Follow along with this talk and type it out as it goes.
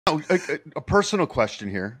Now, a personal question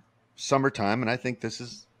here. Summertime, and I think this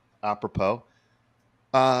is apropos.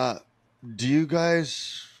 Uh, do you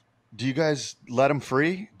guys let them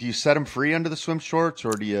free? Do you set them free under the swim shorts,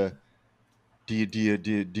 or do you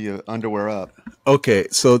underwear up? Okay,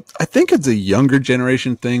 so I think it's a younger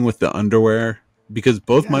generation thing with the underwear because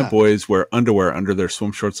both my Yeah. boys wear underwear under their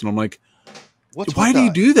swim shorts, and I'm like, What's why with do you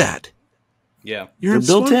that? do that? Yeah. You're They're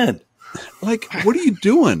built swim- in. Like, what are you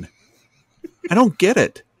doing? I don't get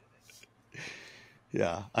it.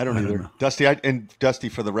 Yeah, I don't I don't either. know. Dusty, and Dusty,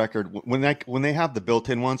 for the record, when they have the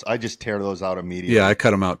built-in ones, I just tear those out immediately. Yeah, I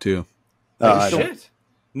cut them out too. I don't- Shit. They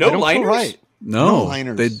No don't feel liners? right. No, No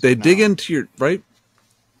liners. they dig No. into your right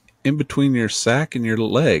in between your sack and your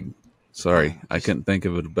leg. Sorry, I couldn't think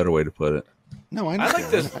of a better way to put it. No, I I understand.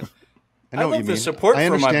 like this. I I know what you love the mean. support I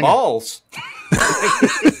for my understand- balls.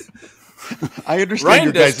 I understand Ryan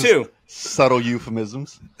your does guys' too. subtle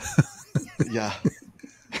euphemisms. Yeah.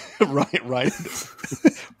 Ryan.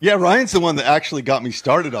 Yeah, Ryan's the one that actually got me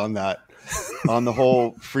started on that, on the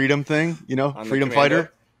whole freedom thing, On the freedom commando?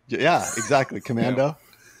 fighter. Yeah, exactly. Commando.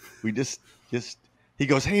 We just, he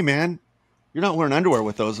goes, "Hey man, you're not wearing underwear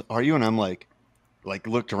with those, are you?" And I'm like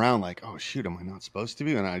looked around like, "Oh shoot, am I not supposed to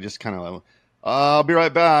be?" And I just kind of, "I'll be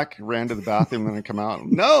right back." Ran to the bathroom and then I come out.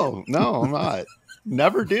 No, I'm not.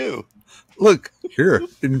 Never do. Look here,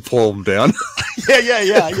 didn't pull them down,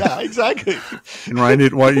 Yeah, exactly. and Ryan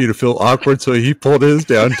didn't want you to feel awkward, so he pulled his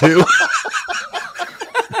down too.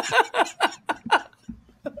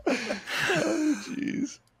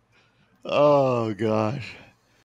 Jeez. Oh gosh.